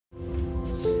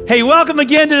Hey, welcome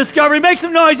again to Discovery. Make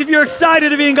some noise if you're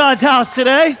excited to be in God's house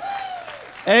today.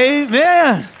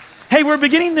 Amen. Hey, we're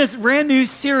beginning this brand new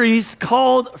series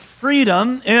called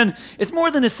Freedom, and it's more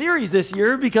than a series this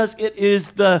year because it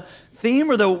is the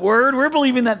theme or the word. We're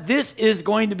believing that this is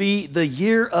going to be the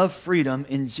year of freedom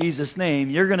in Jesus'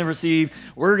 name. We're going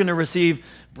to receive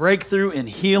breakthrough and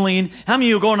healing. How many of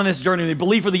you are going on this journey? They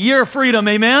believe for the year of freedom,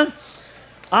 amen?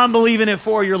 I'm believing it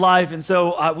for your life, and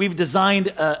so we've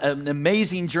designed an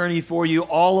amazing journey for you.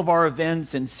 All of our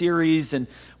events and series and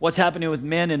what's happening with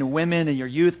men and women and your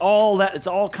youth, all that, it's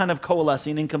all kind of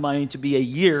coalescing and combining to be a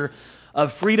year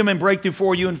of freedom and breakthrough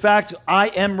for you. In fact, I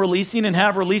am releasing and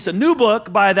have released a new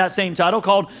book by that same title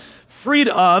called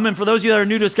Freedom. And for those of you that are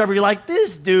new to Discovery, you're like,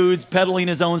 this dude's peddling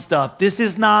his own stuff. This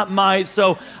is not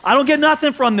so I don't get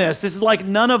nothing from this. This is like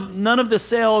none of the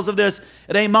sales of this.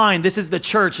 It ain't mine. This is the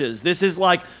church's. This is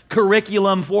like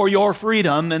curriculum for your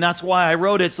freedom. And that's why I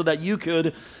wrote it, so that you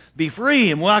could be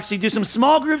free. And we'll actually do some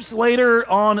small groups later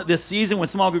on this season. When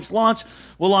small groups launch,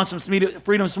 we'll launch some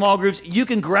freedom small groups. You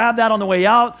can grab that on the way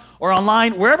out or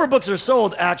online. Wherever books are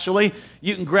sold, actually,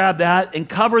 you can grab that and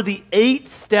cover the 8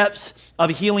 steps of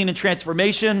healing and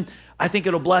transformation. I think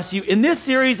it'll bless you. In this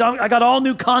series, I got all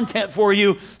new content for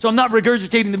you, so I'm not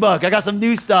regurgitating the book. I got some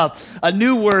new stuff, a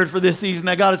new word for this season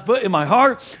that God has put in my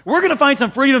heart. We're going to find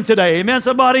some freedom today. Amen,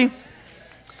 somebody?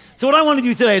 So what I want to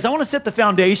do today is I want to set the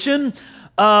foundation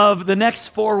of the next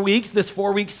 4 weeks, this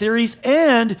 4-week series,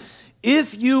 and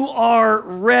if you are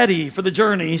ready for the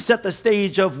journey, set the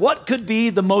stage of what could be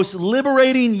the most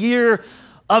liberating year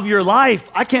of your life.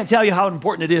 I can't tell you how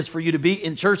important it is for you to be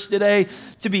in church today,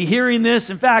 to be hearing this.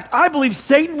 In fact, I believe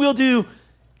Satan will do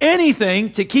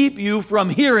anything to keep you from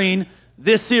hearing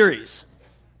this series.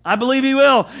 I believe he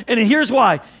will. And here's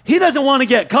why. He doesn't want to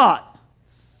get caught.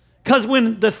 Because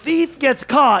when the thief gets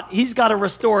caught, he's got to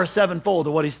restore 7-fold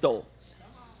of what he stole.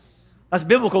 That's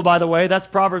biblical, by the way. That's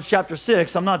Proverbs chapter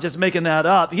 6. I'm not just making that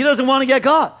up. He doesn't want to get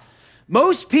caught.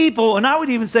 Most people, and I would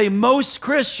even say most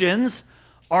Christians,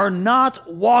 are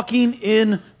not walking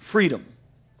in freedom.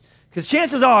 Because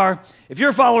chances are, if you're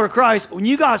a follower of Christ, when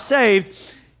you got saved,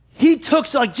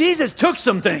 Jesus took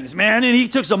some things, man, and he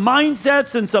took some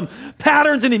mindsets and some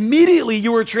patterns, and immediately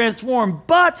you were transformed.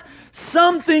 But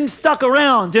some things stuck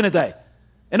around, didn't they?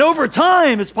 And over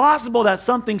time, it's possible that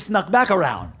something snuck back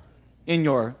around in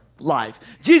your life.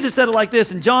 Jesus said it like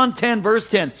this in John 10, verse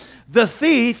 10. The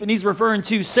thief, and he's referring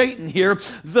to Satan here,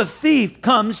 the thief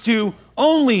comes to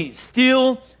only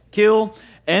steal, kill,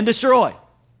 and destroy.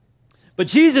 But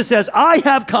Jesus says, I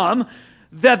have come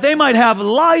that they might have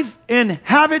life and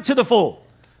have it to the full.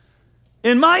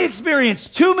 In my experience,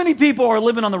 too many people are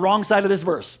living on the wrong side of this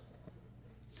verse.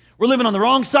 We're living on the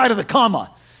wrong side of the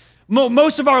comma.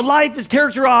 Most of our life is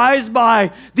characterized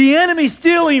by the enemy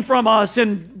stealing from us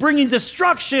and bringing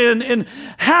destruction and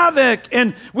havoc.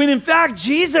 And when in fact,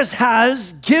 Jesus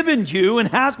has given you and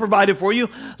has provided for you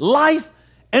life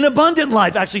and abundant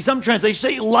life. Actually, some translations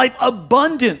say life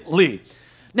abundantly.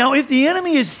 Now, if the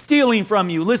enemy is stealing from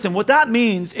you, listen, what that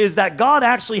means is that God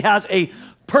actually has a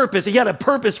purpose. He had a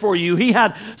purpose for you. He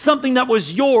had something that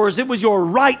was yours. It was your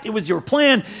right. It was your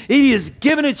plan. He has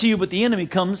given it to you, but the enemy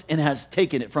comes and has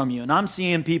taken it from you. And I'm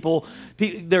seeing people,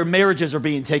 their marriages are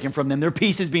being taken from them. Their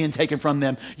peace is being taken from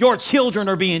them. Your children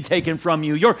are being taken from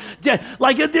you.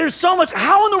 There's so much.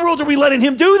 How in the world are we letting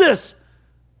him do this?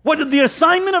 What the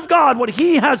assignment of God, what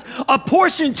he has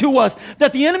apportioned to us,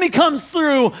 that the enemy comes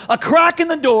through a crack in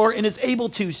the door and is able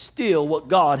to steal what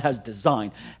God has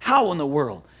designed. How in the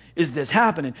world is this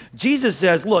happening? Jesus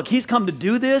says, look, he's come to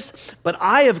do this, but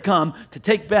I have come to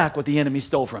take back what the enemy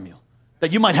stole from you,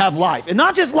 that you might have life. And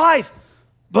not just life,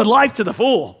 but life to the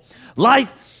full.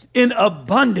 Life in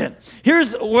abundant.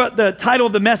 Here's what the title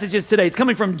of the message is today. It's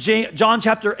coming from John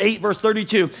chapter 8, verse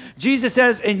 32. Jesus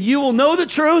says, and you will know the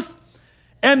truth,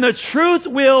 and the truth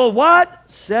will what?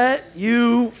 Set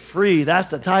you free. That's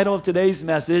the title of today's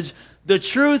message. The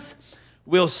truth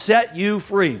will set you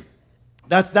free.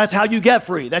 That's how you get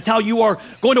free. That's how you are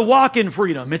going to walk in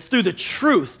freedom. It's through the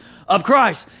truth of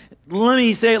Christ. Let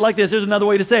me say it like this. There's another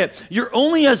way to say it. You're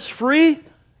only as free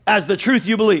as the truth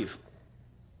you believe.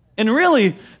 And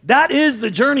really, that is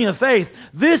the journey of faith.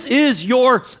 This is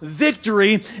your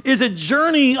victory, is a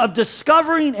journey of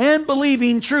discovering and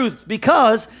believing truth,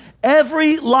 because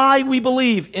every lie we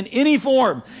believe in any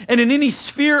form and in any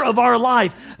sphere of our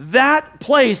life, that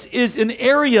place is an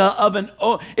area of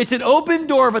it's an open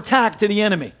door of attack to the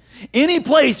enemy. Any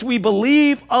place we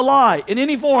believe a lie in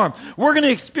any form, we're going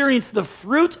to experience the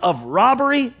fruit of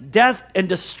robbery, death, and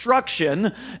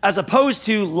destruction, as opposed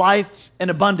to life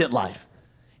and abundant life.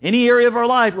 Any area of our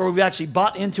life where we've actually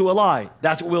bought into a lie,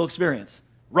 that's what we'll experience.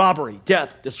 robbery,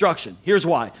 death, destruction. Here's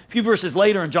why. A few verses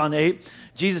later in John 8,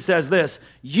 Jesus says this,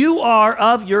 you are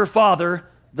of your father,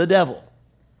 the devil.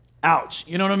 Ouch.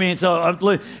 You know what I mean?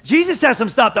 So Jesus said some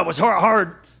stuff that was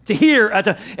hard to hear.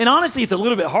 And honestly, it's a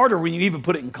little bit harder when you even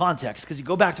put it in context, because you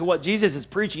go back to what Jesus is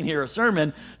preaching here, a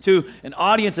sermon to an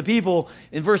audience of people.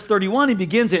 In verse 31, he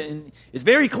begins it, and it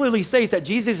very clearly states that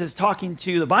Jesus is talking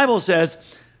to, the Bible says,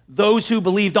 those who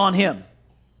believed on him.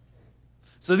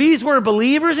 So these were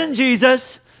believers in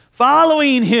Jesus,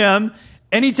 following him,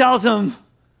 and he tells them,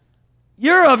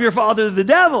 you're of your father, the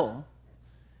devil,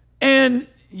 and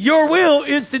your will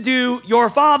is to do your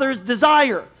father's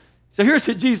desire. So here's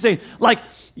what Jesus is saying, like,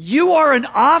 you are an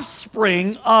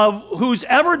offspring of whose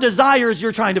ever desires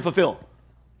you're trying to fulfill.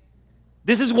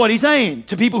 This is what he's saying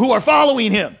to people who are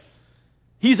following him.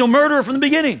 He's a murderer from the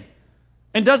beginning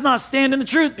and does not stand in the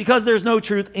truth because there's no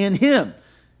truth in him.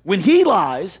 When he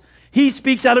lies, he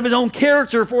speaks out of his own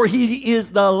character, for he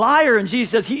is the liar. And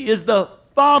Jesus says he is the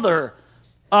father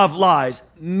of lies,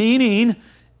 meaning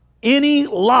any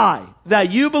lie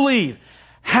that you believe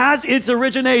has its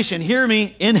origination, hear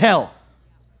me, in hell.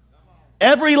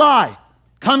 Every lie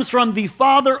comes from the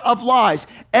father of lies.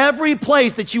 Every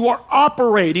place that you are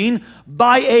operating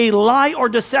by a lie or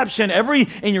deception,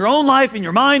 in your own life, in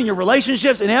your mind, in your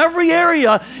relationships, in every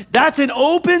area, that's an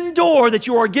open door that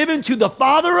you are given to the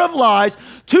father of lies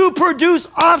to produce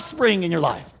offspring in your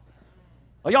life.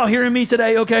 Are y'all hearing me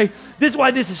today? Okay. This is why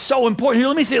this is so important. Here,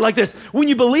 let me say it like this. When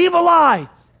you believe a lie,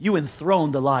 you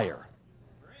enthrone the liar.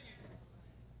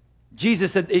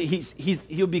 Jesus said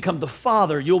he'll become the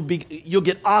father. You'll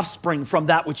get offspring from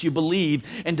that which you believe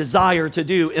and desire to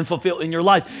do and fulfill in your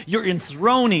life. You're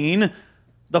enthroning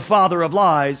the father of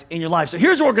lies in your life. So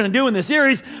here's what we're going to do in this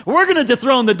series. We're going to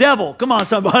dethrone the devil. Come on,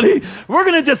 somebody. We're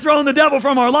going to dethrone the devil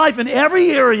from our life in every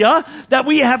area that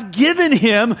we have given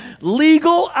him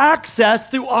legal access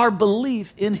through our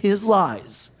belief in his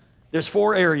lies. There's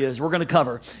 4 areas we're going to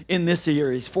cover in this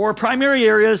series. 4 primary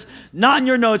areas, not in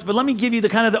your notes, but let me give you the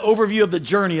kind of the overview of the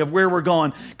journey of where we're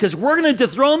going, because we're going to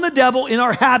dethrone the devil in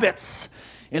our habits.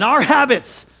 In our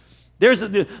habits.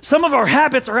 Some of our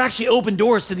habits are actually open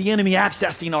doors to the enemy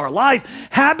accessing our life.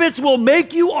 Habits will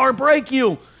make you or break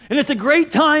you. And it's a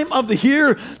great time of the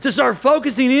year to start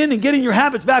focusing in and getting your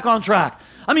habits back on track.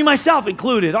 I mean, myself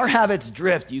included, our habits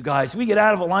drift, you guys. We get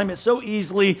out of alignment so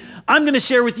easily. I'm going to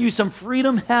share with you some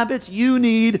freedom habits you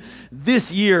need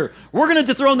this year. We're going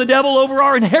to dethrone the devil over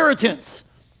our inheritance.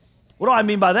 What do I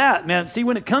mean by that, man? See,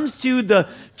 when it comes to the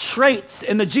traits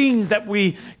and the genes that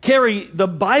we carry, the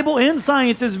Bible and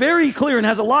science is very clear and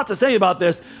has a lot to say about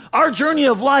this. Our journey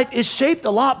of life is shaped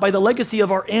a lot by the legacy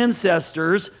of our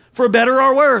ancestors, for better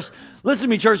or worse. Listen to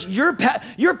me, church. Your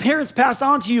parents passed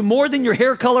on to you more than your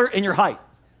hair color and your height.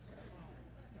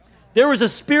 There was a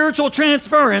spiritual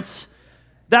transference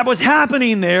that was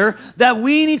happening there that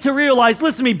we need to realize,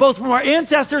 listen to me, both from our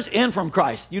ancestors and from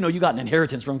Christ. You know, you got an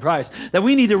inheritance from Christ that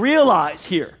we need to realize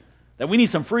here, that we need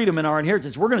some freedom in our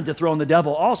inheritance. We're going to dethrone the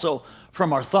devil also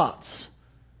from our thoughts.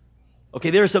 Okay,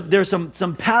 there's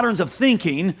some patterns of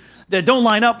thinking that don't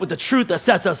line up with the truth that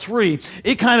sets us free.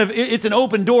 It's an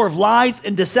open door of lies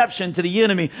and deception to the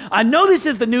enemy. I know this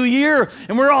is the new year,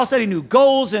 and we're all setting new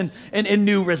goals and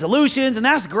new resolutions, and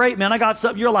that's great, man. I got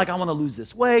something. You're like, I want to lose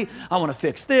this weight. I want to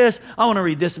fix this. I want to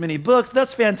read this many books.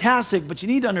 That's fantastic, but you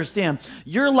need to understand,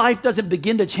 your life doesn't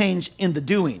begin to change in the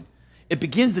doing. It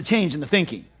begins to change in the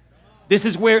thinking. This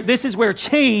is where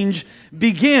change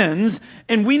begins,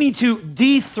 and we need to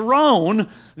dethrone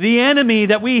the enemy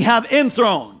that we have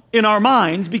enthroned in our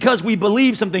minds because we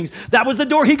believe some things. That was the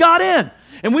door he got in.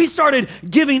 And we started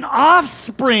giving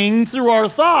offspring through our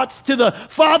thoughts to the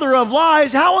father of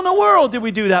lies. How in the world did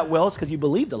we do that? Well, it's because you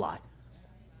believed a lie.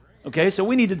 Okay, so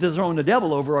we need to dethrone the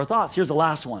devil over our thoughts. Here's the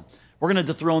last one. We're going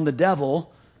to dethrone the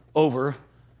devil over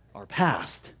our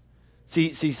past. See,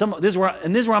 this is where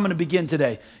I'm going to begin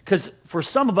today. Because for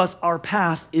some of us, our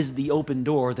past is the open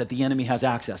door that the enemy has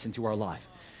access into our life.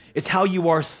 It's how you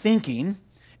are thinking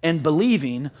and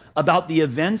believing about the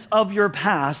events of your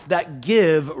past that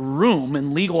give room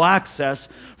and legal access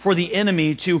for the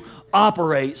enemy to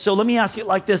operate. So let me ask you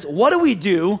like this. What do we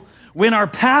do when our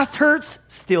past hurts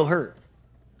still hurt?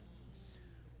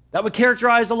 That would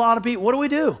characterize a lot of people. What do we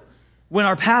do when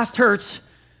our past hurts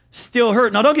still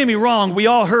hurt? Now, don't get me wrong. We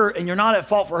all hurt, and you're not at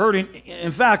fault for hurting.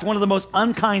 In fact, one of the most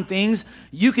unkind things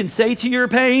you can say to your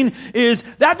pain is,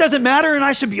 that doesn't matter, and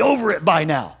I should be over it by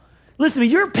now. Listen to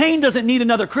me, your pain doesn't need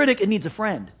another critic, it needs a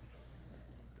friend.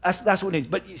 That's what it needs.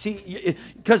 But you see,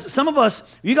 because some of us,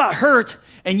 you got hurt,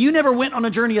 and you never went on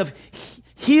a journey of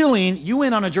healing, you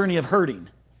went on a journey of hurting.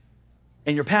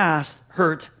 And your past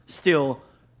hurt still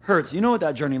hurts. You know what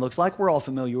that journey looks like. We're all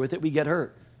familiar with it. We get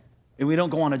hurt. And we don't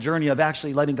go on a journey of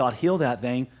actually letting God heal that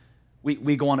thing.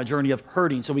 We go on a journey of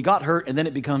hurting. So we got hurt, and then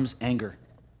it becomes anger.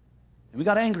 And we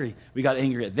got angry. We got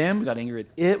angry at them. We got angry at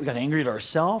it. We got angry at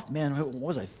ourselves. Man, what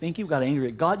was I thinking? We got angry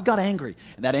at God. You got angry.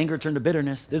 And that anger turned to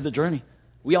bitterness. This is the journey.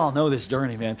 We all know this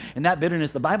journey, man. And that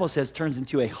bitterness, the Bible says, turns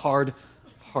into a hard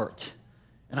heart.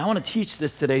 And I want to teach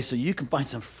this today so you can find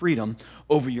some freedom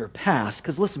over your past.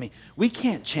 Because listen to me, we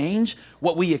can't change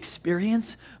what we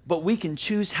experience, but we can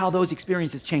choose how those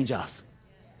experiences change us.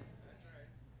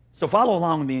 So follow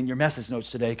along with me in your message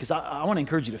notes today, because I want to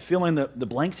encourage you to fill in the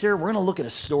blanks here. We're going to look at a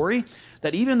story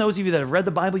that even those of you that have read the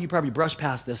Bible, you probably brushed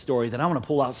past this story, that I want to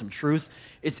pull out some truth.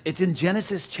 It's in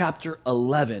Genesis chapter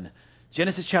 11.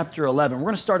 Genesis chapter 11. We're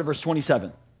going to start at verse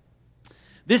 27.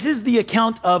 This is the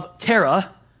account of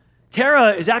Terah.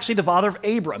 Terah is actually the father of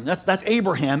Abram. That's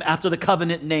Abraham after the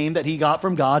covenant name that he got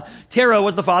from God. Terah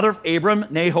was the father of Abram,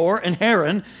 Nahor, and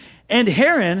Haran. And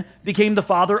Haran became the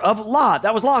father of Lot.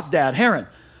 That was Lot's dad, Haran.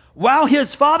 While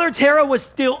his father Terah was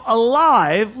still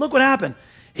alive, look what happened.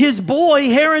 His boy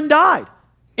Haran died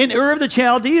in Ur of the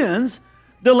Chaldeans,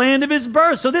 the land of his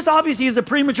birth. So this obviously is a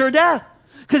premature death,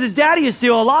 because his daddy is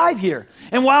still alive here.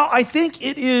 And while I think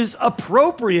it is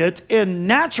appropriate and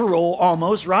natural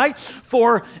almost, right,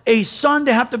 for a son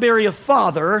to have to bury a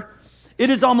father, it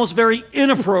is almost very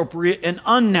inappropriate and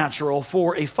unnatural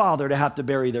for a father to have to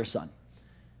bury their son.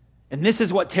 And this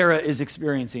is what Terah is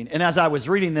experiencing. And as I was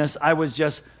reading this,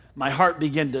 my heart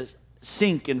began to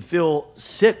sink and feel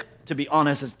sick, to be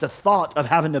honest, as the thought of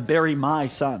having to bury my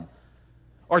son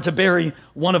or to bury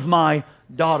one of my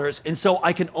daughters. And so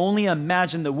I can only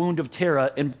imagine the wound of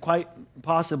Terah, and quite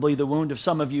possibly the wound of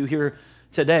some of you here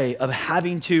today, of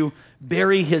having to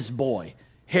bury his boy.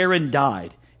 Haran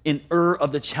died in Ur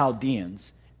of the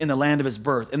Chaldeans, in the land of his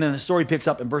birth. And then the story picks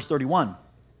up in verse 31.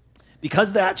 Because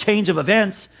of that change of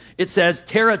events, it says,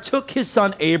 Terah took his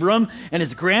son Abram and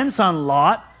his grandson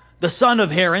Lot, the son of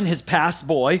Haran, his past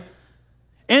boy,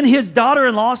 and his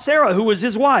daughter-in-law Sarah, who was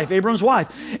his wife, Abram's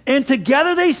wife. And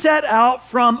together they set out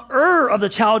from Ur of the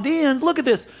Chaldeans, look at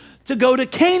this, to go to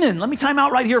Canaan. Let me time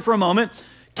out right here for a moment.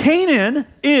 Canaan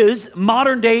is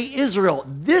modern-day Israel.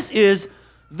 This is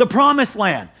the promised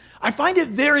land. I find it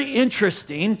very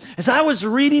interesting, as I was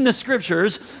reading the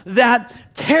scriptures, that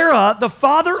Terah, the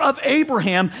father of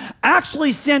Abraham,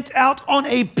 actually sent out on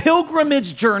a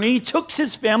pilgrimage journey, took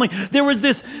his family. There was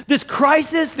this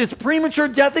crisis, this premature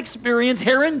death experience.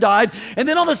 Haran died, and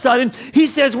then all of a sudden, he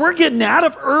says, we're getting out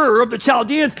of Ur of the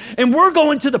Chaldeans, and we're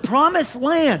going to the promised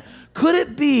land. Could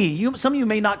it be, some of you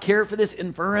may not care for this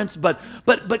inference, but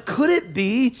could it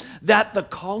be that the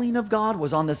calling of God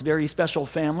was on this very special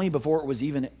family before it was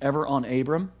even ever on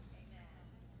Abram?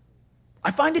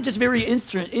 I find it just very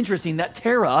interesting that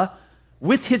Terah,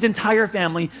 with his entire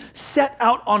family, set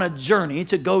out on a journey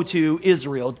to go to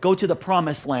Israel, go to the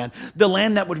promised land, the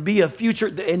land that would be a future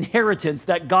inheritance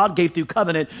that God gave through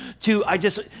covenant to,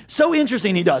 so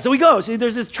interesting he does. So he goes,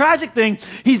 there's this tragic thing.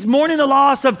 He's mourning the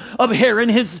loss of Haran,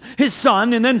 his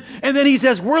son, and then he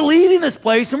says, we're leaving this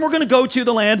place and we're going to go to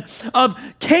the land of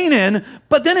Canaan.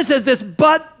 But then it says this,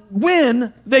 but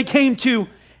when they came to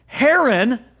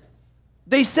Haran,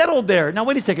 they settled there. Now,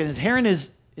 wait a second, is Haran his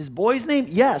boy's name?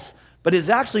 Yes. But it's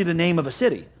actually the name of a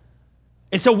city.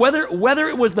 And so whether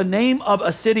it was the name of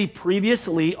a city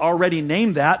previously already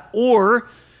named that, or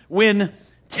when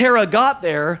Terah got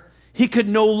there, he could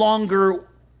no longer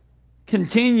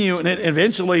continue, and it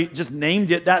eventually just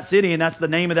named it that city, and that's the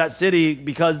name of that city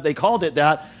because they called it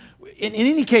that. In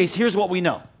any case, here's what we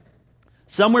know.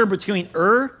 Somewhere between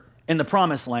Ur and the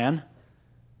Promised Land,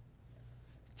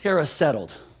 Terah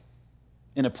settled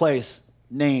in a place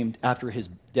named after his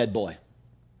dead boy.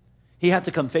 He had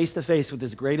to come face to face with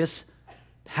his greatest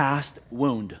past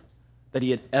wound that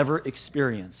he had ever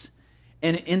experienced.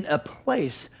 And in a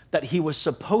place that he was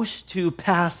supposed to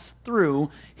pass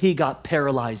through, he got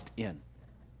paralyzed in.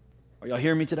 Are y'all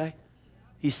hearing me today?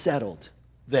 He settled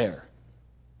there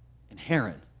in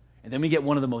Haran. And then we get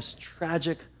one of the most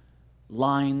tragic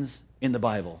lines in the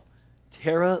Bible.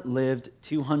 Terah lived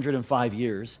 205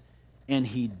 years, and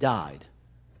he died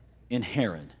in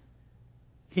Haran.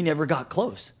 He never got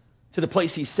close to the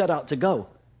place he set out to go.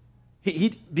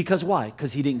 Because why?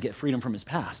 Because he didn't get freedom from his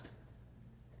past.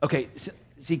 Okay,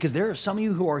 see, because there are some of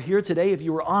you who are here today, if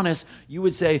you were honest, you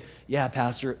would say, yeah,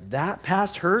 Pastor, that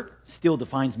past hurt still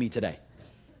defines me today.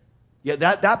 Yeah,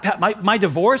 my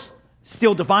divorce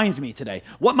still defines me today.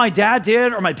 What my dad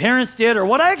did or my parents did or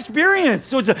what I experienced.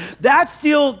 So that's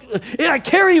still, I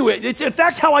carry it. It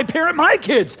affects how I parent my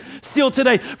kids still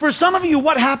today. For some of you,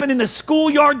 what happened in the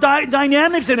schoolyard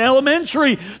dynamics in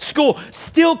elementary school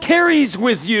still carries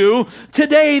with you.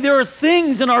 Today, there are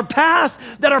things in our past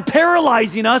that are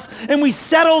paralyzing us, and we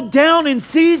settle down in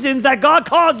seasons that God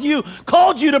called you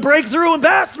to break through and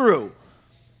pass through.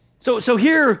 So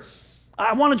here,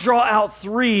 I want to draw out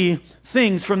 3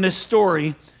 things from this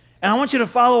story, and I want you to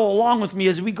follow along with me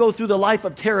as we go through the life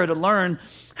of Tara to learn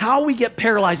how we get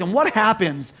paralyzed and what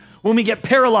happens when we get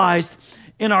paralyzed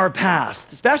in our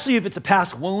past, especially if it's a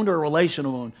past wound or a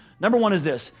relational wound. Number 1 is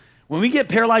this. When we get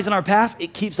paralyzed in our past,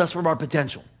 it keeps us from our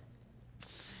potential.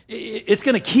 It's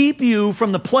going to keep you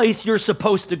from the place you're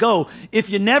supposed to go. If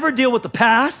you never deal with the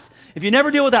past, if you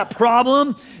never deal with that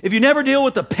problem, if you never deal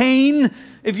with the pain,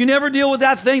 if you never deal with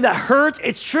that thing that hurts,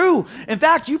 it's true. In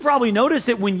fact, you probably notice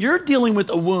it when you're dealing with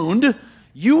a wound,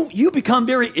 you become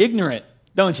very ignorant,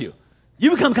 don't you?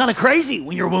 You become kind of crazy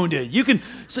when you're wounded.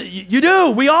 You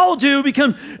do. We all do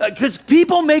because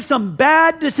people make some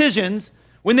bad decisions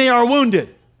when they are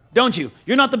wounded. Don't you?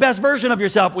 You're not the best version of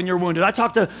yourself when you're wounded. I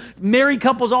talk to married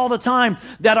couples all the time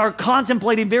that are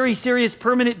contemplating very serious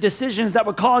permanent decisions that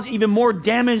would cause even more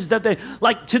damage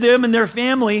to them and their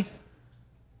family.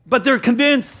 But they're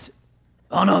convinced,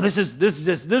 oh no, this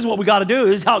is what we got to do.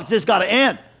 This is how it's got to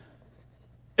end.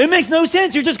 It makes no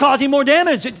sense. You're just causing more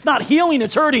damage. It's not healing,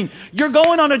 it's hurting. You're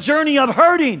going on a journey of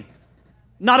hurting,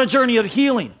 not a journey of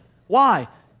healing. Why?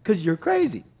 Because you're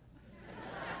crazy.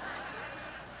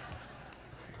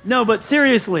 No, but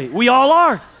seriously, we all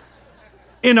are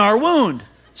in our wound.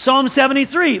 Psalm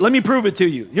 73, let me prove it to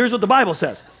you. Here's what the Bible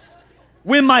says.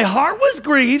 When my heart was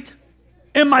grieved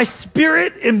and my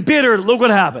spirit embittered, look what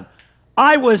happened.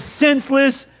 I was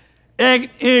senseless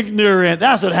and ignorant.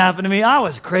 That's what happened to me. I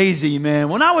was crazy, man.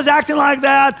 When I was acting like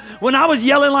that, when I was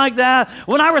yelling like that,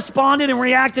 when I responded and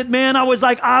reacted, man, I was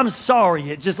like, I'm sorry.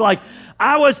 It just like,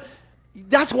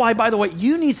 that's why, by the way,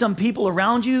 you need some people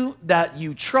around you that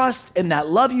you trust and that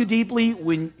love you deeply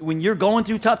when you're going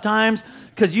through tough times,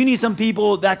 because you need some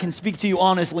people that can speak to you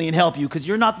honestly and help you, because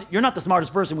you're not the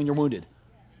smartest person when you're wounded.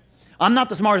 I'm not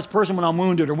the smartest person when I'm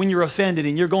wounded or when you're offended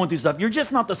and you're going through stuff. You're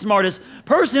just not the smartest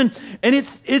person, and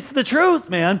it's the truth,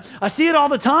 man. I see it all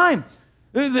the time.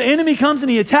 The enemy comes and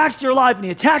he attacks your life and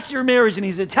he attacks your marriage and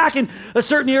he's attacking a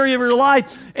certain area of your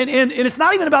life. And it's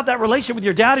not even about that relationship with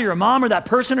your dad or your mom or that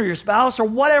person or your spouse or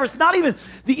whatever. It's not even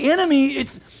the enemy.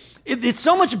 It's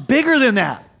so much bigger than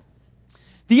that.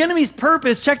 The enemy's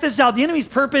purpose, check this out, the enemy's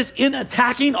purpose in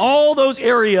attacking all those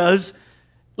areas,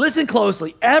 listen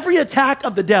closely, every attack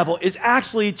of the devil is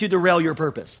actually to derail your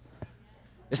purpose.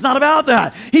 It's not about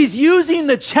that. He's using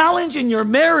the challenge in your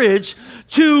marriage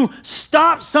to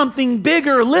stop something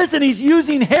bigger. Listen, he's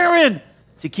using Haran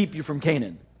to keep you from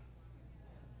Canaan.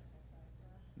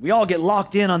 We all get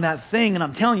locked in on that thing, and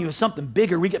I'm telling you, it's something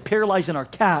bigger. We get paralyzed in our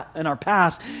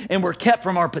past, and we're kept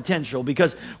from our potential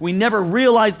because we never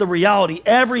realize the reality.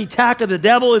 Every attack of the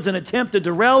devil is an attempt to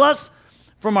derail us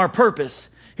from our purpose.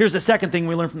 Here's the second thing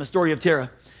we learn from the story of Tara,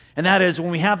 and that is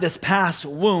when we have this past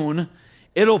wound,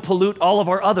 it'll pollute all of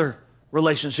our other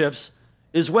relationships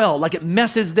as well. Like it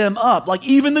messes them up, like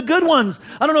even the good ones.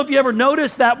 I don't know if you ever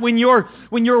noticed that when you're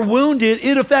wounded,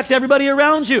 it affects everybody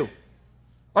around you.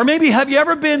 Or maybe have you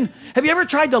ever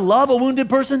tried to love a wounded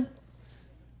person?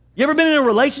 You ever been in a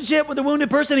relationship with a wounded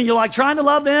person and you're like trying to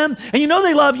love them and you know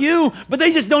they love you, but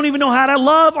they just don't even know how to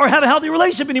love or have a healthy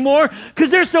relationship anymore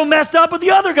because they're so messed up with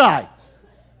the other guy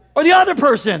or the other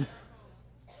person.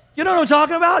 You know what I'm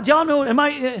talking about? Do y'all know,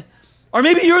 or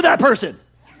maybe you're that person.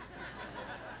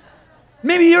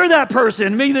 Maybe you're that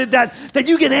person. Maybe that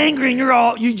you get angry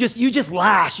and you just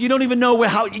lash. You don't even know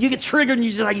how you get triggered and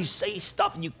you say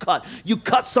stuff and you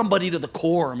cut somebody to the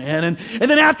core, man. And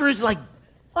then after it's like,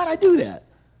 why'd I do that?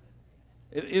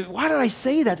 Why did I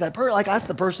say that to that person? Like that's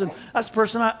the person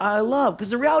I love. Because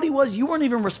the reality was you weren't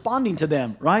even responding to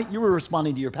them, right? You were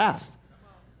responding to your past.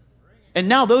 And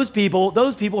now those people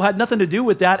had nothing to do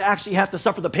with that, actually have to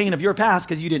suffer the pain of your past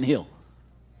because you didn't heal.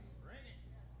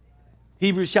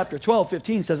 Hebrews chapter 12,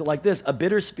 15 says it like this: a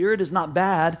bitter spirit is not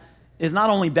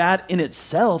only bad in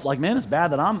itself, like, man, it's bad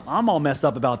that I'm all messed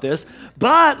up about this,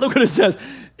 but look what it says,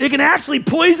 it can actually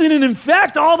poison and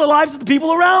infect all the lives of the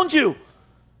people around you.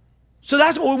 So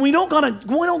that's what when we don't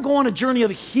go on a journey of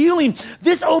healing,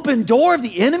 this open door of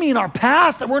the enemy in our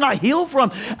past that we're not healed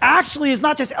from actually is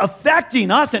not just affecting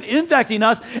us and infecting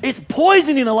us, it's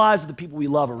poisoning the lives of the people we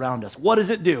love around us. What does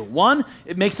it do? One,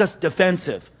 it makes us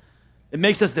defensive. It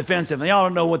makes us defensive. And y'all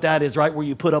don't know what that is, right? Where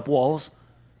you put up walls.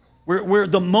 where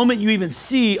the moment you even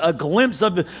see a glimpse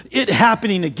of it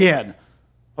happening again,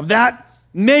 of that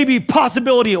maybe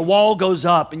possibility, a wall goes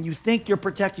up and you think you're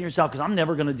protecting yourself because I'm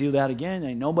never going to do that again.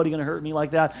 Ain't nobody going to hurt me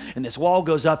like that. And this wall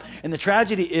goes up. And the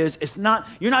tragedy is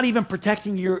you're not even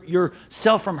protecting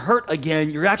yourself from hurt again.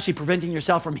 You're actually preventing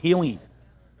yourself from healing.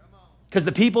 Because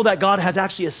the people that God has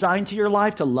actually assigned to your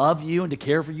life to love you and to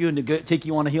care for you and to take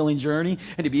you on a healing journey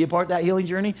and to be a part of that healing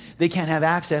journey, they can't have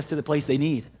access to the place they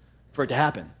need for it to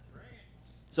happen.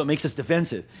 So it makes us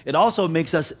defensive. It also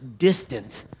makes us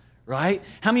distant, right?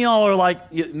 How many of y'all are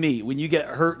like me? When you get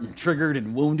hurt and triggered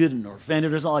and wounded and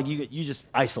offended or something, like you just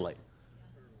isolate.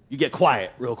 You get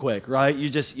quiet real quick, right? You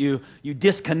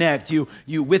disconnect,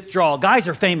 you withdraw. Guys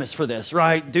are famous for this,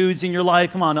 right? Dudes in your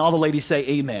life, come on, all the ladies say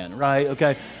amen, right?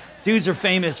 Okay. Dudes are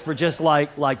famous for just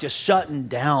just shutting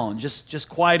down, just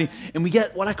quieting. And we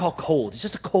get what I call cold. It's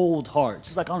just a cold heart. It's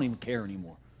just like, I don't even care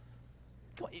anymore.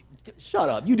 Shut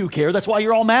up. You do care. That's why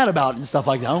you're all mad about it and stuff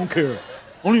like that. I don't care.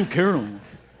 I don't even care no more.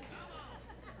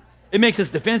 It makes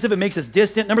us defensive. It makes us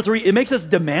distant. Number 3, it makes us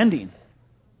demanding.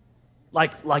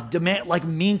 Like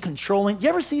mean, controlling. You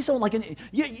ever see someone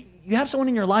you have someone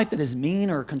in your life that is mean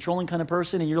or a controlling kind of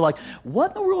person and you're like,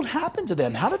 what in the world happened to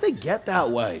them? How did they get that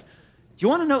way? Do you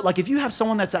want to know, if you have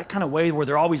someone that's that kind of way where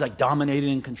they're always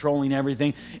dominating and controlling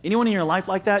everything, anyone in your life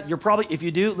like that, if you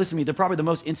do, listen to me, they're probably the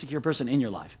most insecure person in your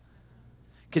life.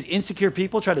 Because insecure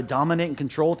people try to dominate and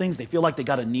control things. They feel like they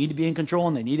got a need to be in control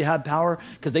and they need to have power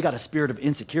because they got a spirit of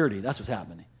insecurity. That's what's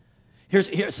happening.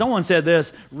 Someone said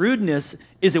this: rudeness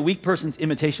is a weak person's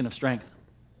imitation of strength.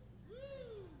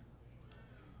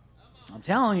 I'm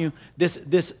telling you,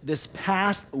 this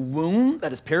past wound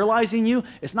that is paralyzing you,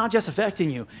 it's not just affecting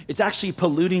you, it's actually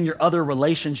polluting your other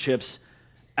relationships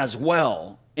as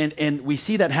well. And we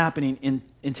see that happening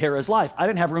in Tara's life. I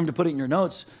didn't have room to put it in your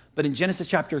notes, but in Genesis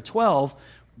chapter 12,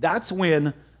 that's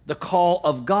when the call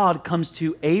of God comes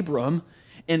to Abram.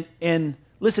 And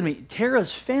listen to me,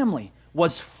 Tara's family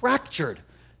was fractured.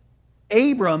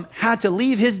 Abram had to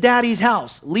leave his daddy's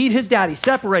house,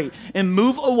 separate, and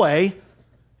move away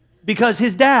because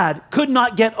his dad could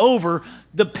not get over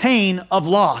the pain of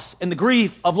loss and the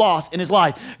grief of loss in his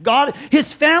life.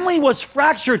 His family was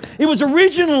fractured. It was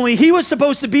originally, he was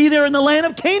supposed to be there in the land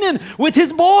of Canaan with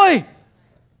his boy,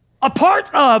 a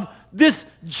part of this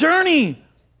journey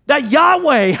that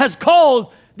Yahweh has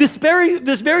called this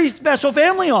very special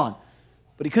family on.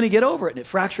 But he couldn't get over it, and it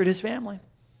fractured his family.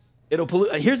 It'll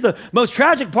pollute. Here's the most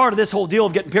tragic part of this whole deal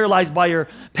of getting paralyzed by your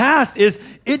past is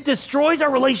it destroys our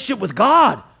relationship with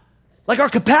God. Our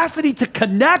capacity to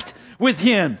connect with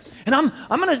him. And I'm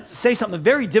going to say something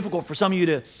very difficult for some of you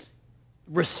to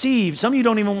receive. Some of you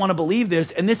don't even want to believe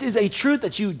this. And this is a truth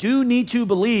that you do need to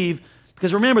believe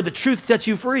because remember, the truth sets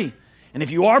you free. And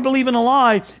if you are believing a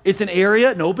lie, it's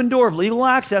an open door of legal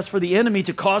access for the enemy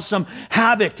to cause some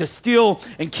havoc, to steal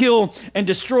and kill and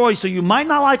destroy. So you might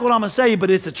not like what I'm going to say, but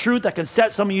it's a truth that can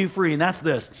set some of you free. And that's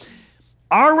this.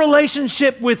 Our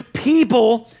relationship with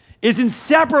people is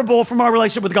inseparable from our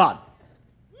relationship with God.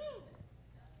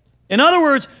 In other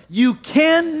words, you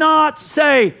cannot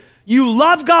say you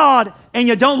love God and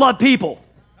you don't love people.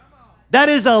 That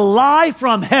is a lie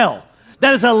from hell.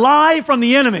 That is a lie from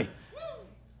the enemy.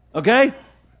 Okay?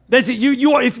 That's it.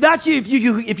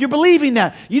 If you're believing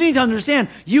that, you need to understand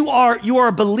you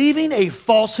are believing a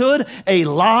falsehood, a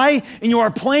lie, and you are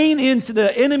playing into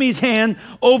the enemy's hand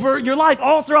over your life.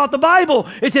 All throughout the Bible,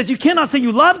 it says you cannot say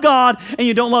you love God and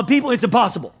you don't love people. It's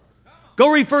impossible. Go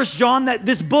read 1 John. That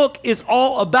this book is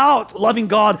all about loving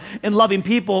God and loving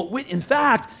people. In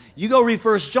fact, you go read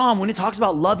 1 John, when it talks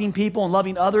about loving people and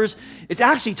loving others, it's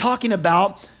actually talking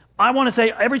about, I want to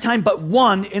say every time but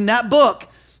one in that book,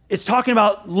 it's talking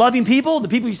about loving people. The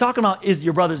people he's talking about is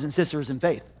your brothers and sisters in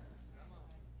faith.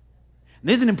 And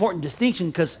this is an important distinction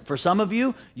because for some of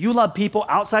you, you love people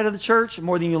outside of the church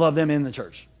more than you love them in the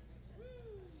church.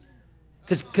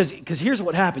 Because here's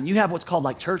what happened. You have what's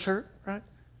called church hurt, right?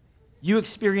 You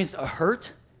experienced a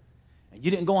hurt, and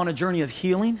you didn't go on a journey of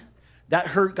healing. That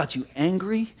hurt got you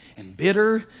angry and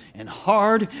bitter and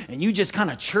hard, and you just kind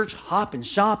of church hop and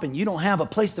shop, and you don't have a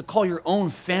place to call your own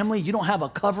family. You don't have a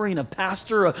covering, a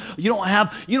pastor. You don't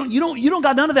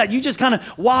got none of that. You just kind of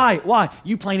why?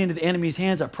 You playing into the enemy's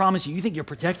hands. I promise you. You think you're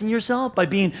protecting yourself by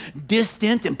being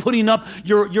distant and putting up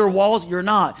your walls. You're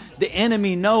not. The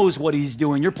enemy knows what he's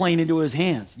doing. You're playing into his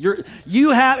hands.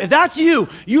 If that's you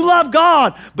love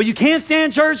God, but you can't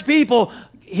stand church people.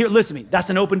 Here, listen to me. That's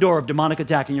an open door of demonic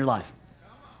attack in your life.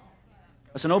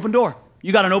 That's an open door.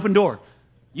 You got an open door.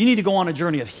 You need to go on a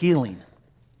journey of healing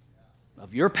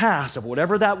of your past, of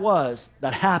whatever that was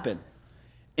that happened,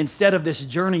 instead of this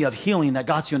journey of healing that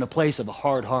got you in a place of a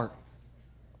hard heart.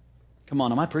 Come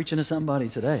on, am I preaching to somebody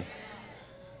today?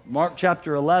 Mark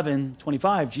chapter 11,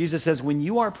 25, Jesus says, when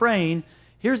you are praying,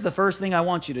 here's the first thing I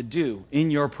want you to do in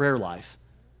your prayer life.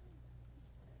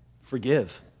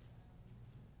 Forgive.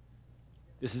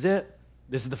 This is it.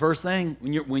 This is the first thing.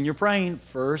 When you're praying,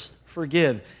 first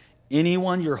forgive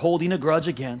anyone you're holding a grudge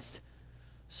against,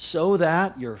 so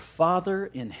that your Father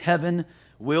in heaven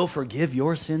will forgive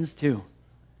your sins too.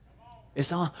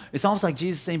 It's almost like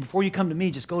Jesus saying, before you come to me,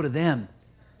 just go to them.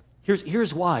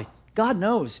 Here's why. God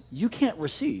knows you can't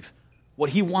receive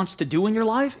what he wants to do in your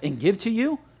life and give to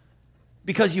you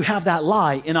because you have that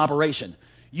lie in operation.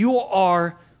 You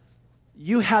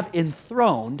have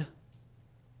enthroned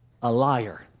a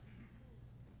liar.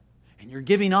 And you're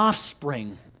giving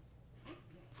offspring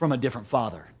from a different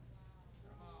father.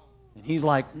 And he's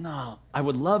like, no, I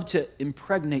would love to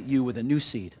impregnate you with a new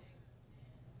seed.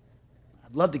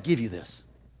 I'd love to give you this,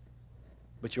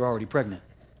 but you're already pregnant.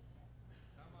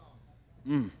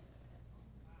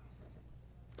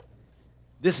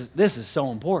 This is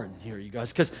so important here, you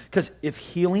guys, because if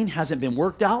healing hasn't been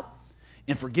worked out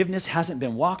and forgiveness hasn't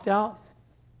been walked out,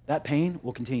 that pain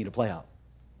will continue to play out.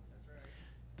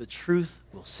 The truth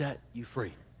will set you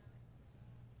free.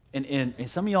 And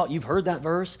some of y'all, you've heard that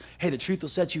verse, hey, the truth will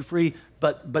set you free,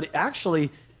 but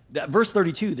actually, that verse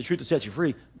 32, the truth will set you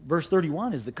free, verse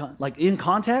 31 is in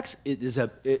context, it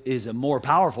is a more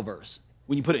powerful verse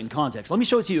when you put it in context. Let me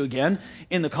show it to you again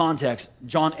in the context.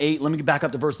 John 8, let me get back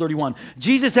up to verse 31.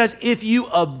 Jesus says, if you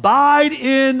abide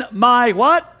in my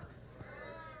what?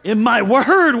 In my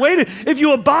word. Wait, if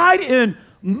you abide in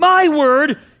my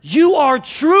word, you are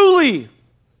truly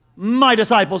my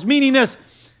disciples. Meaning this,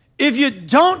 if you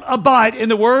don't abide in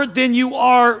the word, then you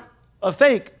are a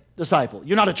fake disciple.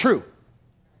 You're not a true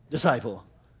disciple.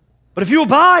 But if you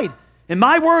abide in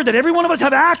my word that every one of us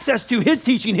have access to, his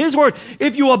teaching, his word,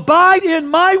 if you abide in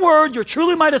my word, you're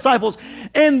truly my disciples.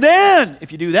 And then,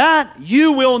 if you do that,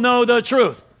 you will know the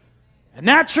truth. And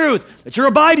that truth that you're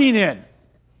abiding in,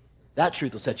 that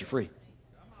truth will set you free.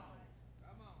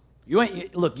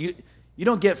 You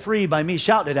don't get free by me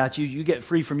shouting it at you. You get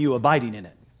free from you abiding in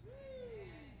it.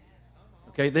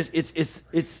 Okay,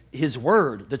 it's his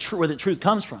word, where the truth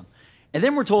comes from. And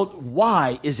then we're told,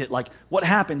 why is it like, what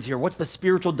happens here? What's the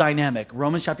spiritual dynamic?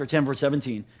 Romans chapter 10, verse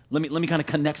 17. Let me kind of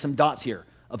connect some dots here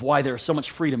of why there's so much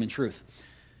freedom in truth.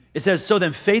 It says, so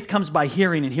then faith comes by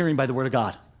hearing, and hearing by the word of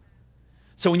God.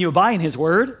 So when you abide in his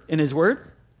word,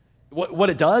 what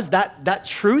it does, that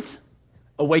truth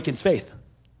awakens faith.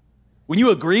 When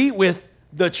you agree with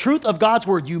the truth of God's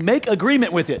word, you make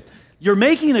agreement with it. You're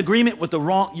making agreement with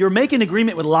you're making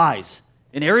agreement with lies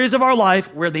in areas of our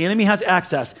life where the enemy has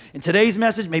access. In today's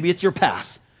message, maybe it's your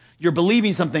past. You're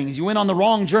believing some things. You went on the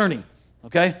wrong journey,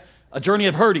 okay? A journey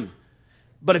of hurting.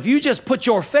 But if you just put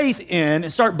your faith in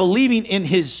and start believing in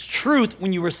his truth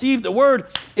when you receive the word,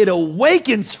 it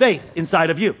awakens faith inside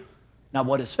of you. Now,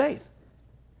 what is faith?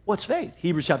 What's faith?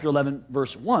 Hebrews chapter 11,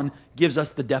 verse 1 gives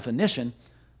us the definition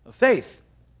of faith.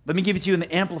 Let me give it to you in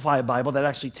the Amplified Bible that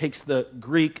actually takes the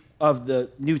Greek of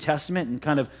the New Testament and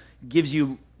kind of gives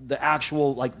you the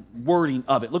actual wording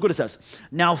of it. Look what it says.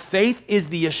 Now faith is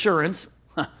the assurance.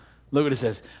 Look what it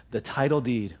says. The title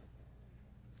deed.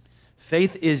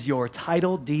 Faith is your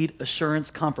title deed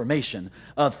assurance confirmation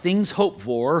of things hoped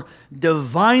for,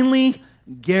 divinely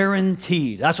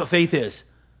guaranteed. That's what faith is.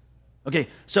 Okay,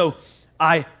 so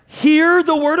I hear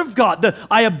the word of God.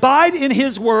 I abide in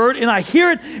his word, and I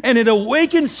hear it, and it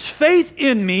awakens faith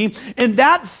in me, and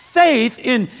that faith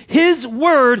in his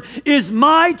word is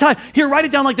my title. Here, write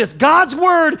it down like this. God's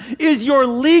word is your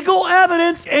legal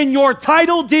evidence and your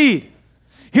title deed.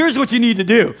 Here's what you need to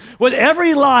do. With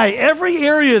every lie, every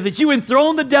area that you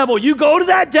enthrone the devil, you go to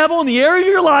that devil in the area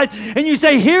of your life, and you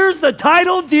say, here's the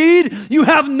title deed. You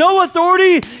have no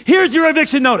authority. Here's your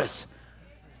eviction notice.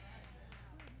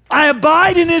 I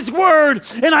abide in his word,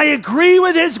 and I agree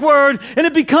with his word, and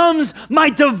it becomes my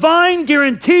divine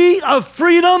guarantee of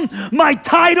freedom, my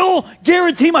title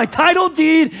guarantee, my title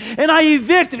deed, and I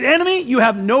evict. Enemy, you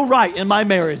have no right in my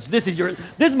marriage. This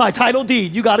is my title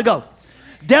deed. You got to go.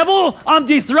 Devil, I'm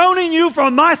dethroning you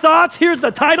from my thoughts. Here's the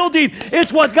title deed.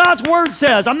 It's what God's word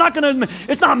says.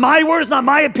 It's not my word. It's not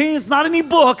my opinion. It's not any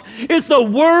book. It's the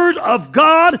word of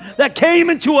God that came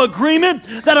into agreement,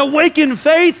 that awakened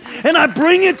faith, and I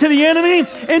bring it to the enemy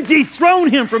and dethrone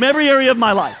him from every area of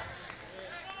my life.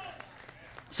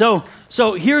 So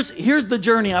here's the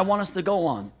journey I want us to go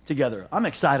on together. I'm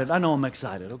excited. I know I'm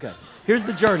excited. Okay. Here's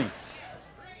the journey.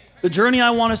 The journey I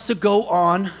want us to go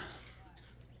on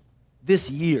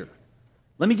this year.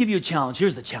 Let me give you a challenge.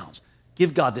 Here's the challenge.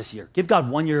 Give God this year. Give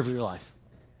God 1 year of your life.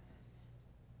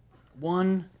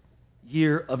 1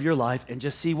 year of your life and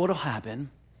just see what'll happen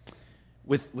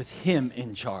with him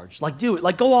in charge. Like, do it.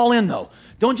 Like, go all in, though.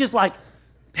 Don't just, like,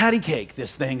 patty cake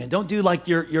this thing, and don't do, like,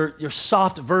 your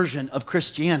soft version of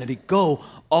Christianity. Go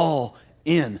all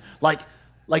in. Like,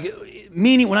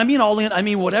 meaning, when I mean all in, I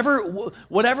mean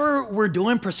whatever we're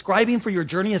doing, prescribing for your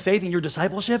journey of faith and your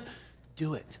discipleship,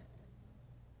 do it.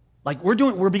 Like,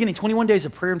 we're beginning 21 days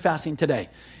of prayer and fasting today.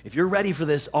 If you're ready for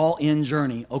this all-in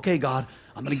journey, okay, God,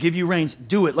 I'm going to give you reins.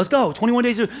 Do it. Let's go. 21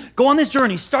 days. Go on this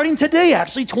journey. Starting today,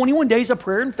 actually, 21 days of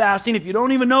prayer and fasting. If you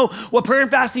don't even know what prayer and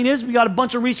fasting is, we got a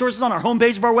bunch of resources on our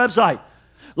homepage of our website.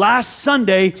 Last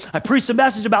Sunday, I preached a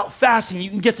message about fasting. You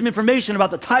can get some information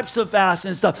about the types of fast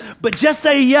and stuff. But just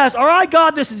say yes. All right,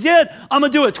 God, this is it. I'm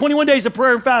going to do it. 21 days of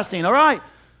prayer and fasting. All right.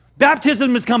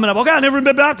 Baptism is coming up. Okay, I've never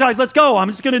been baptized. Let's go. I'm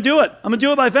just going to do it. I'm going to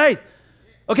do it by faith.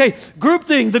 Okay, group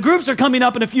thing. The groups are coming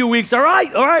up in a few weeks. All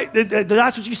right.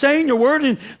 That's what you say in your word,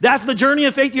 and that's the journey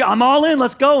of faith. I'm all in.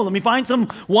 Let's go. Let me find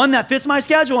one that fits my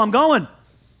schedule. I'm going.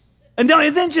 And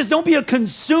then just don't be a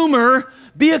consumer.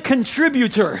 Be a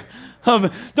contributor.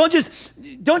 Don't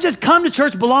just come to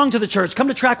church, belong to the church. Come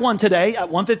to track 1 today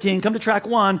at 1:15. Come to track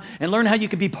 1 and learn how you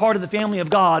can be part of the family of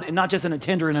God and not just an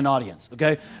attender in an audience,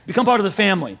 okay? Become part of the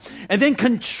family. And then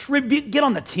contribute, get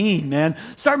on the team, man.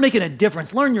 Start making a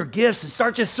difference. Learn your gifts and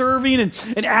start just serving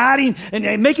and adding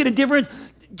and making a difference.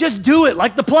 Just do it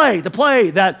like the play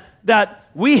that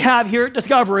we have here at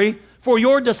Discovery for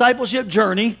your discipleship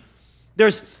journey.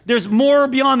 There's more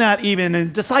beyond that even,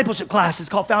 and discipleship classes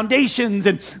called Foundations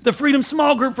and the Freedom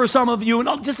Small Group for some of you, and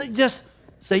I'll just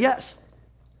say yes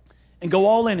and go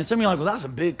all in. And some of you are like, well, that's a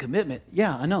big commitment.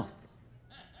 Yeah, I know.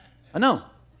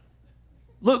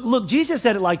 Look, Jesus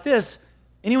said it like this: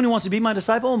 anyone who wants to be my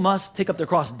disciple must take up their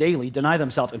cross daily, deny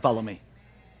themselves, and follow me.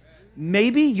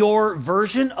 Maybe your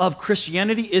version of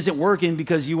Christianity isn't working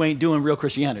because you ain't doing real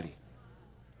Christianity.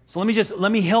 So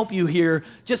let me help you here.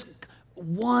 Just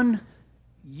 1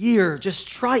 year, just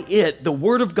try it. The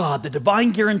word of God, the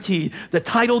divine guarantee, the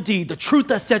title deed, the truth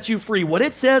that sets you free. What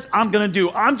it says, I'm going to do.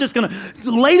 I'm just going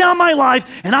to lay down my life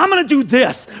and I'm going to do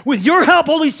this. With your help,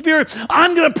 Holy Spirit,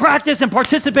 I'm going to practice and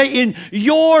participate in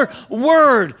your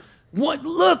word.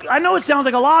 Look, I know it sounds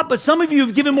like a lot, but some of you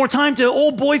have given more time to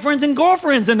old boyfriends and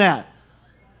girlfriends than that.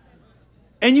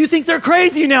 And you think they're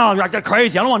crazy now. You're like, they're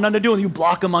crazy. I don't want nothing to do with you.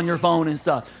 Block them on your phone and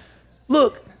stuff.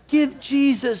 Look, give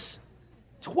Jesus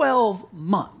 12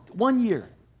 months, 1 year,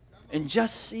 and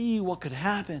just see what could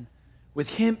happen with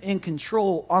him in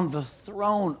control on the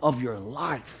throne of your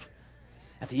life.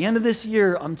 At the end of this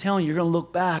year, I'm telling you, you're going to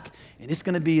look back, and it's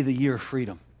going to be the year of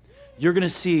freedom. You're going to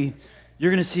see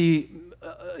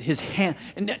his hand.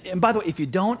 And by the way, if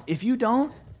you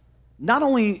don't, not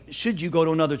only should you go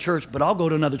to another church, but I'll go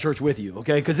to another church with you,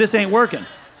 okay? Because this ain't working.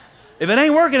 If it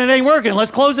ain't working, it ain't working. Let's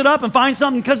close it up and find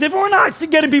something. Because if we're not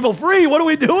getting people free, what are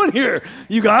we doing here,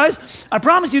 you guys? I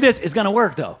promise you this, it's going to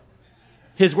work, though.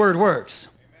 His word works.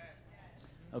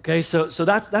 Okay, so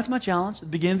that's my challenge at the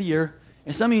beginning of the year.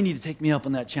 And some of you need to take me up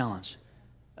on that challenge.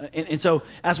 And so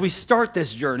as we start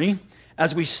this journey,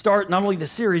 as we start not only the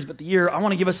series, but the year, I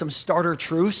want to give us some starter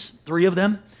truths, 3 of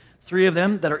them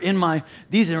that are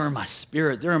these are in my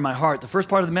spirit. They're in my heart. The first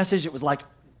part of the message, it was like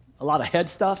a lot of head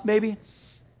stuff, maybe.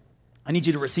 I need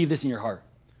you to receive this in your heart.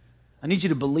 I need you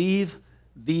to believe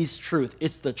these truths.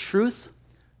 It's the truth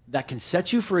that can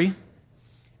set you free,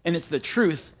 and it's the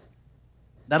truth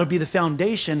that'll be the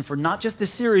foundation for not just this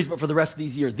series, but for the rest of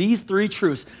these years. These 3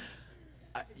 truths,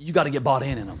 you got to get bought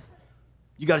in them.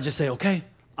 You got to just say, okay,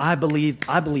 I believe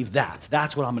that.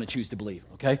 That's what I'm going to choose to believe,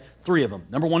 okay? 3 of them.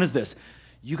 Number 1 is this.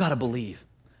 You got to believe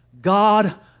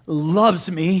God loves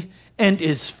me and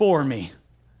is for me.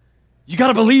 You got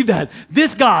to believe that.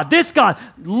 This God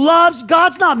loves,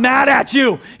 God's not mad at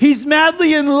you. He's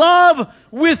madly in love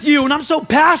with you. And I'm so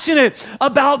passionate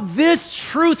about this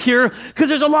truth here because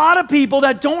there's a lot of people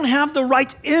that don't have the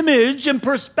right image and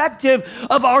perspective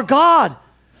of our God.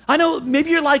 I know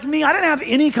maybe you're like me. I didn't have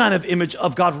any kind of image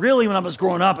of God really when I was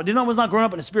growing up. I was not growing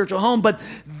up in a spiritual home, but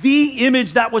the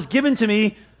image that was given to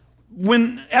me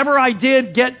whenever I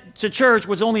did get to church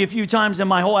was only a few times in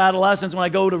my whole adolescence when I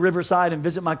go to Riverside and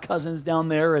visit my cousins down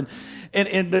there. And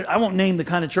I won't name the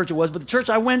kind of church it was, but the church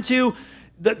I went to,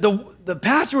 the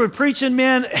pastor would preach in,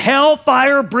 man, hell,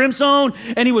 fire, brimstone,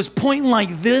 and he was pointing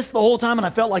like this the whole time, and I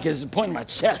felt like he was pointing my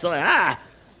chest. I'm like,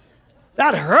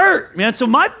 that hurt, man. So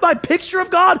my picture of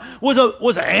God was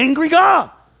an angry God.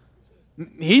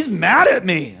 He's mad at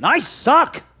me, and I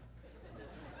suck.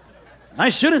 I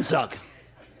shouldn't suck.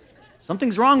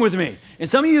 Something's wrong with me. And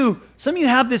some of you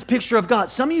have this picture of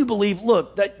God. Some of you believe,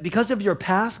 look, that because of your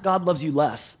past, God loves you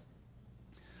less.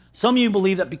 Some of you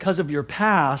believe that because of your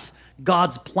past,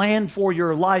 God's plan for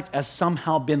your life has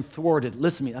somehow been thwarted.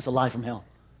 Listen to me, that's a lie from hell.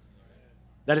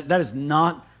 That is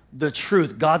not the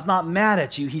truth. God's not mad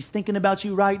at you. He's thinking about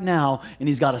you right now, and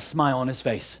he's got a smile on his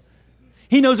face.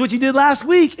 He knows what you did last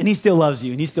week, and he still loves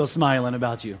you, and he's still smiling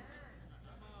about you.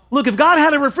 Look, if God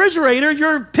had a refrigerator,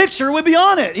 your picture would be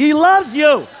on it. He loves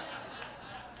you.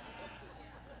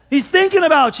 He's thinking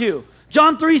about you.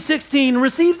 John 3:16,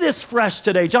 receive this fresh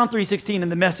today. John 3:16 in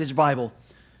the Message Bible.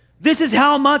 This is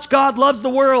how much God loves the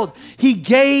world. He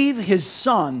gave his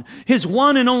son, his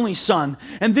one and only son.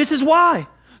 And this is why.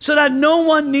 So that no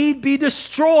one need be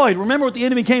destroyed. Remember what the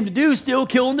enemy came to do, steal,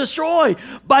 kill, and destroy.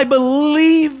 By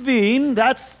believing,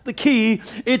 that's the key,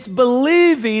 it's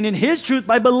believing in his truth.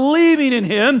 By believing in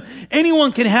him,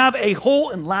 anyone can have a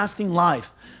whole and lasting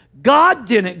life. God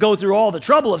didn't go through all the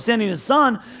trouble of sending his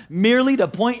son merely to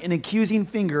point an accusing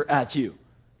finger at you,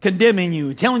 condemning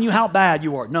you, telling you how bad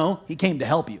you are. No, he came to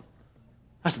help you.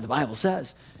 That's what the Bible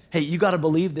says. Hey, you got to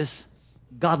believe this.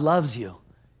 God loves you,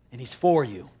 and he's for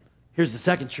you. Here's the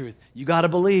second truth. You got to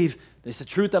believe it's the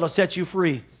truth that'll set you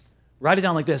free. Write it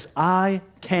down like this. I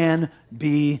can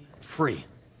be free.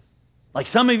 Like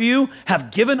some of you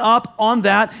have given up on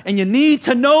that, and you need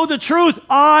to know the truth.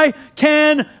 I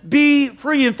can be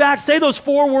free. In fact, say those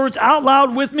 4 words out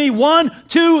loud with me. 1,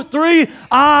 2, 3.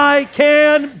 I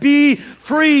can be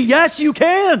free. Yes, you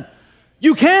can.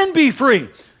 You can be free.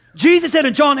 Jesus said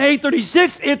in John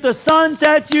 8:36, if the Son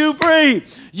sets you free,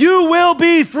 you will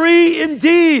be free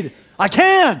indeed. I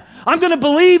can. I'm going to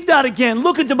believe that again.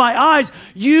 Look into my eyes.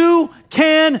 You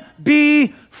can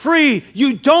be free.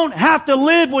 You don't have to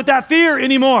live with that fear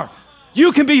anymore.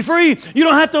 You can be free. You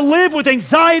don't have to live with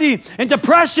anxiety and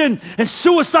depression and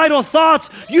suicidal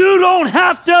thoughts. You don't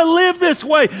have to live this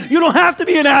way. You don't have to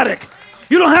be an addict.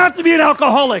 You don't have to be an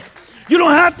alcoholic. You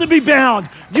don't have to be bound.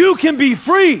 You can be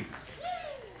free.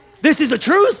 This is a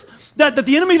truth that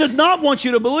the enemy does not want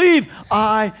you to believe.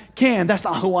 I can. That's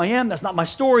not who I am. That's not my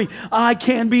story. I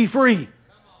can be free.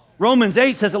 Romans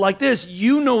 8 says it like this.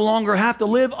 You no longer have to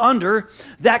live under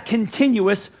that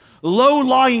continuous,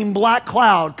 low-lying black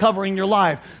cloud covering your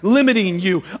life, limiting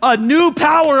you. A new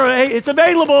power, it's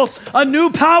available. A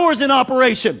new power is in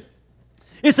operation.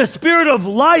 It's the spirit of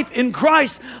life in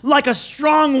Christ, like a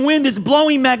strong wind is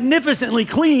blowing magnificently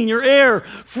clean your air,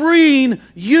 freeing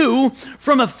you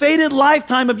from a fated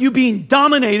lifetime of you being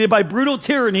dominated by brutal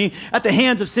tyranny at the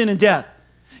hands of sin and death.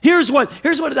 Here's what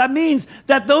that means,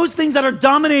 that those things that are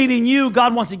dominating you,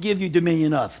 God wants to give you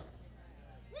dominion of.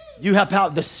 You have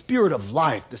power. The spirit of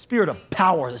life, the spirit of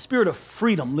power, the spirit of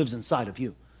freedom lives inside of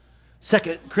you.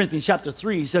 2 Corinthians chapter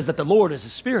 3 says that the Lord is a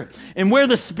spirit. And where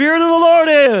the spirit of the Lord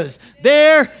is,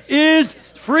 there is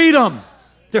freedom.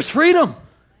 There's freedom.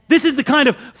 This is the kind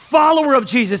of follower of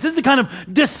Jesus. This is the kind of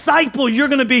disciple you're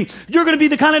going to be. You're going to be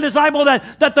the kind of disciple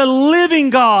that the living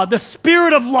God, the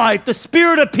spirit of life, the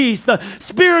spirit of peace, the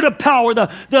spirit of power,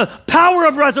 the power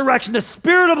of resurrection, the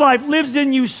spirit of life lives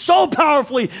in you so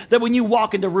powerfully that when you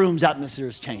walk into rooms,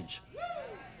 atmospheres change.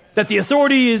 That the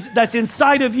authority that's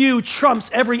inside of you trumps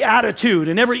every attitude,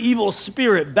 and every evil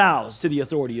spirit bows to the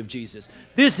authority of Jesus.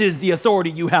 This is the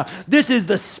authority you have. This is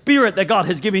the spirit that God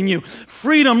has given you.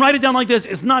 Freedom, write it down like this.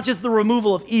 It's not just the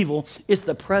removal of evil, it's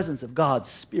the presence of God's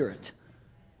spirit.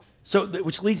 So,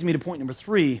 which leads me to point number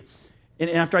 3. And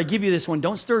after I give you this one,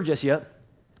 don't stir just yet,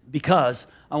 because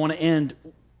I want to end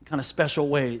kind of special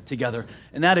way together.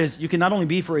 And that is, you can not only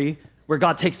be free, where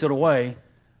God takes it away,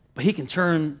 but he can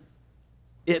turn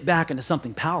it back into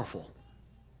something powerful.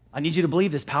 I need you to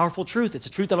believe this powerful truth. It's a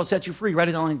truth that'll set you free. Write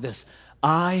it down like this.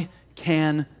 I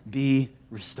can be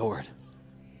restored.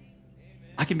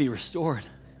 I can be restored.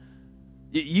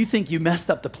 You think you messed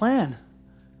up the plan.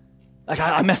 Like,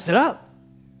 I messed it up.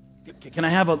 Can I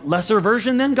have a lesser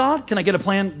version then, God? Can I get a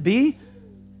plan B?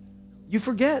 You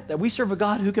forget that we serve a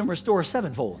God who can restore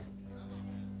sevenfold.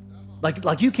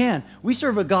 Like you can. We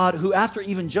serve a God who, after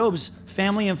even Job's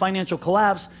family and financial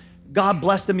collapse, God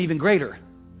blessed them even greater.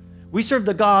 We serve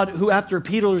the God who, after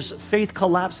Peter's faith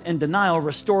collapse and denial,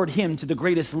 restored him to the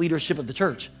greatest leadership of the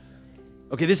church.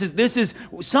 Okay, this is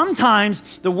sometimes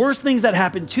the worst things that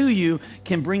happen to you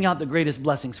can bring out the greatest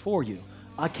blessings for you.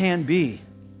 I can be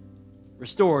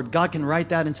restored. God can write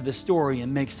that into the story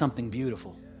and make something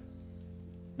beautiful.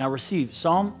 Now receive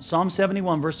Psalm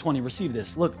 71, verse 20. Receive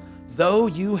this. Look, though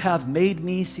you have made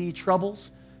me see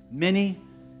troubles, many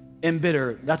and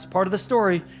bitter. That's part of the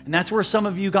story, and that's where some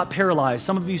of you got paralyzed.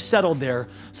 Some of you settled there.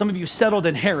 Some of you settled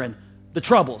in Haran. The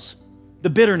troubles,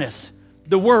 the bitterness,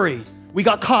 the worry, We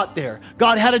got caught there.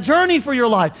 God had a journey for your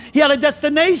life. He had a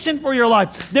destination for your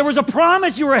life. There was a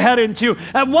promise you were heading to.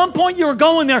 At one point you were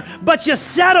going there, but you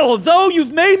settled. Though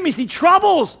you've made me see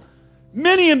troubles,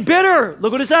 many and bitter.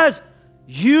 Look what it says.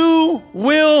 You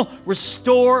will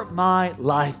restore my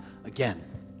life again.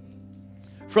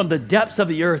 From the depths of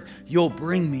the earth, you'll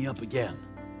bring me up again.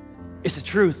 It's a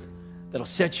truth that'll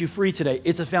set you free today.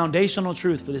 It's a foundational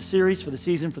truth for the series, for the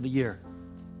season, for the year.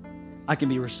 I can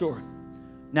be restored.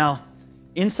 Now,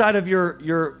 inside of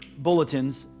your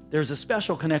bulletins, there's a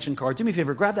special connection card. Do me a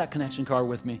favor, grab that connection card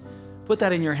with me. Put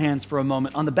that in your hands for a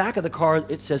moment. On the back of the card,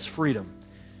 it says freedom.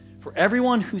 For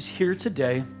everyone who's here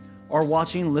today or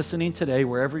watching, listening today,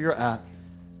 wherever you're at,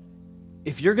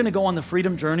 if you're going to go on the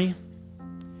freedom journey,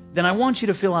 then I want you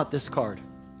to fill out this card.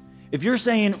 If you're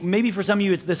saying, maybe for some of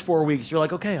you it's this 4 weeks, you're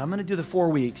like, okay, I'm going to do the 4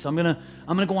 weeks. I'm going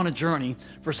to go on a journey.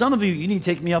 For some of you, you need to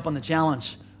take me up on the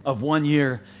challenge of 1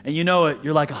 year, and you know it,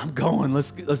 you're like, I'm going,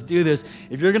 let's do this.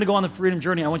 If you're gonna go on the freedom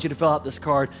journey, I want you to fill out this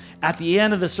card. At the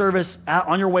end of the service,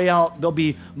 on your way out, there'll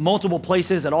be multiple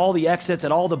places at all the exits,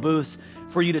 at all the booths,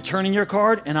 for you to turn in your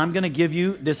card, and I'm gonna give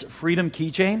you this freedom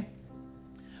keychain.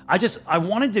 I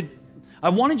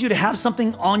wanted you to have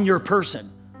something on your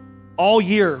person all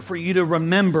year for you to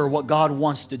remember what God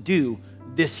wants to do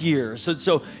this year.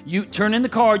 So you turn in the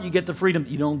card, you get the freedom.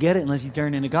 You don't get it unless you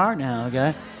turn in the card now,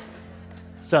 okay?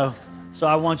 So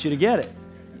I want you to get it.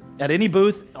 At any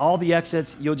booth, all the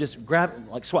exits, you'll just grab,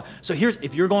 like swap. So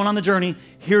if you're going on the journey,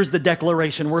 here's the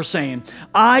declaration we're saying.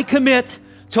 I commit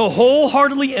to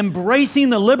wholeheartedly embracing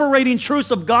the liberating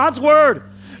truths of God's word,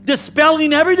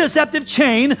 dispelling every deceptive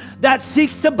chain that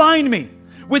seeks to bind me.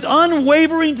 With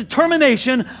unwavering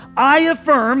determination, I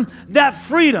affirm that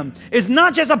freedom is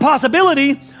not just a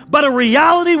possibility, but a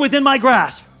reality within my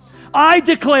grasp. I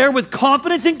declare with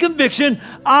confidence and conviction,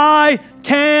 I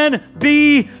can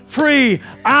be free.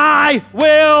 I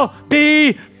will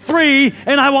be free,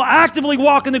 and I will actively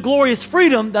walk in the glorious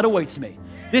freedom that awaits me.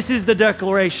 This is the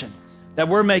declaration that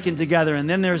we're making together. And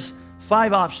then there's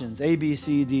 5 options, A, B,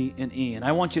 C, D, and E. And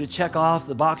I want you to check off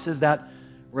the boxes that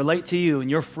relate to you in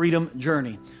your freedom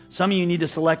journey. Some of you need to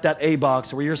select that A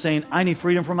box where you're saying, I need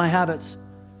freedom from my habits.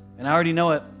 And I already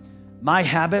know it. My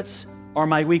habits are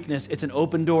my weakness. It's an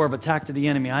open door of attack to the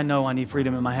enemy. I know I need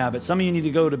freedom in my habits. Some of you need to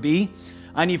go to B.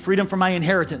 I need freedom from my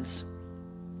inheritance.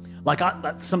 Like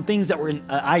some things that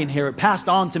I inherit, passed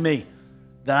on to me,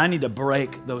 that I need to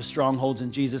break those strongholds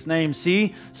in Jesus' name.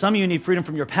 C, some of you need freedom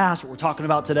from your past, what we're talking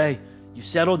about today. You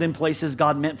settled in places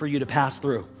God meant for you to pass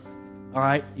through. All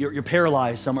right? You're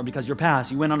paralyzed somewhere because you're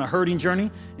past. You went on a hurting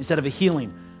journey instead of a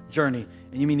healing journey.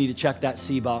 And you may need to check that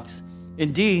C box.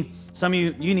 In D, some of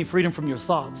you need freedom from your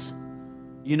thoughts.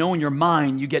 You know, in your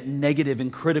mind, you get negative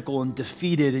and critical and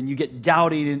defeated, and you get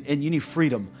doubting, and you need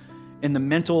freedom in the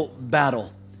mental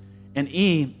battle. And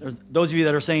E, those of you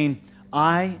that are saying,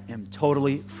 I am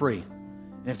totally free.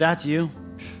 And if that's you,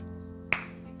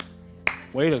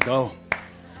 way to go.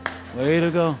 Way to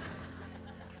go.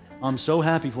 I'm so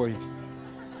happy for you.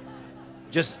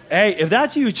 Hey, if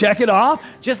that's you, check it off.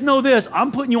 Just know this,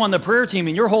 I'm putting you on the prayer team,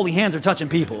 and your holy hands are touching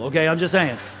people, okay? I'm just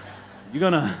saying.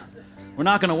 We're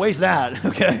not going to waste that,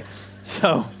 okay?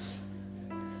 So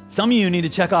some of you need to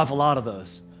check off a lot of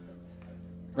those,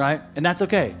 right? And that's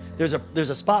okay. There's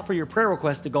a spot for your prayer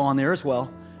request to go on there as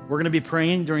well. We're going to be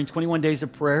praying during 21 days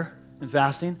of prayer and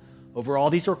fasting over all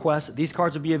these requests. These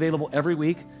cards will be available every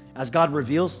week as God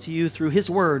reveals to you through his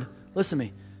word. Listen to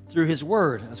me. Through his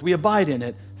word, as we abide in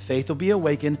it, faith will be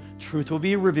awakened, truth will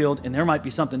be revealed, and there might be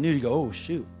something new. You go, oh,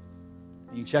 shoot.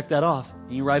 And you check that off,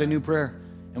 and you write a new prayer.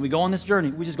 And we go on this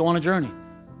journey. We just go on a journey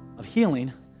of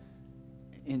healing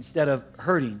instead of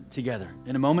hurting together.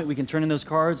 In a moment, we can turn in those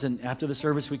cards, and after the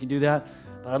service, we can do that.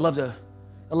 But I'd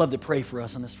love to pray for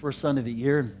us on this first Sunday of the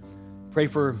year, and pray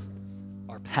for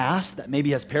our past that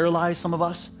maybe has paralyzed some of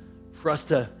us, for us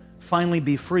to finally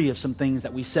be free of some things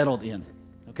that we settled in,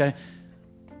 okay?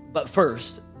 But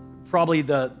first, probably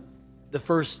the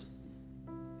first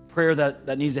prayer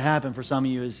that needs to happen for some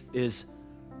of you is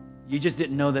you just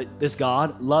didn't know that this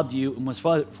God loved you and was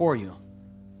for you.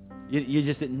 You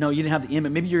just didn't know. You didn't have the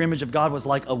image. Maybe your image of God was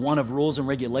like a one of rules and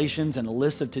regulations and a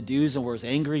list of to-dos and was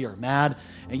angry or mad,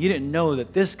 and you didn't know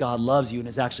that this God loves you and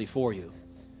is actually for you.